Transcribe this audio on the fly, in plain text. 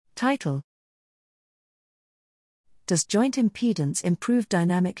Title: Does joint impedance improve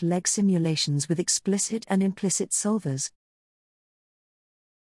dynamic leg simulations with explicit and implicit solvers?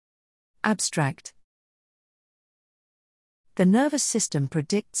 Abstract: The nervous system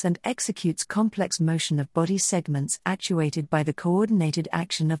predicts and executes complex motion of body segments actuated by the coordinated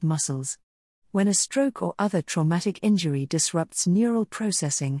action of muscles. When a stroke or other traumatic injury disrupts neural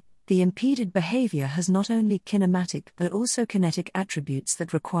processing, the impeded behavior has not only kinematic but also kinetic attributes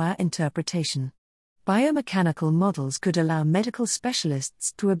that require interpretation. Biomechanical models could allow medical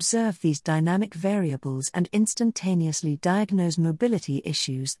specialists to observe these dynamic variables and instantaneously diagnose mobility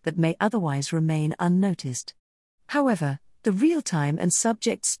issues that may otherwise remain unnoticed. However, the real-time and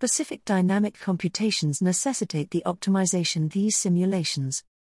subject-specific dynamic computations necessitate the optimization of these simulations.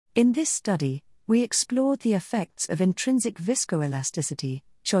 In this study, we explored the effects of intrinsic viscoelasticity,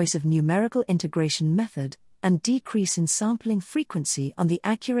 choice of numerical integration method, and decrease in sampling frequency on the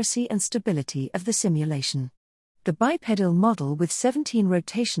accuracy and stability of the simulation. The bipedal model with 17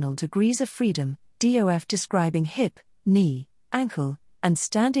 rotational degrees of freedom, DOF describing hip, knee, ankle, and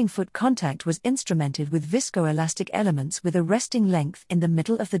standing foot contact was instrumented with viscoelastic elements with a resting length in the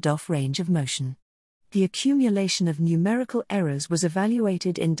middle of the DOF range of motion. The accumulation of numerical errors was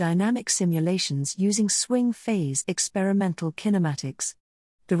evaluated in dynamic simulations using swing phase experimental kinematics.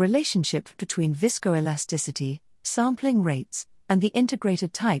 The relationship between viscoelasticity, sampling rates, and the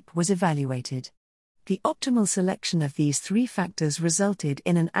integrated type was evaluated. The optimal selection of these three factors resulted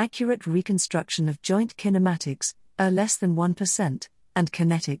in an accurate reconstruction of joint kinematics, less than 1%, and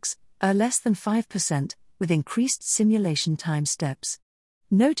kinetics, less than 5%, with increased simulation time steps.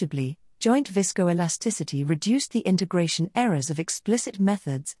 Notably, joint viscoelasticity reduced the integration errors of explicit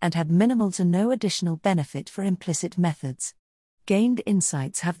methods and had minimal to no additional benefit for implicit methods. Gained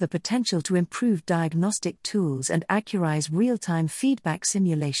insights have the potential to improve diagnostic tools and accurize real-time feedback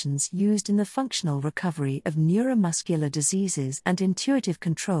simulations used in the functional recovery of neuromuscular diseases and intuitive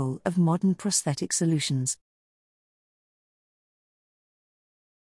control of modern prosthetic solutions.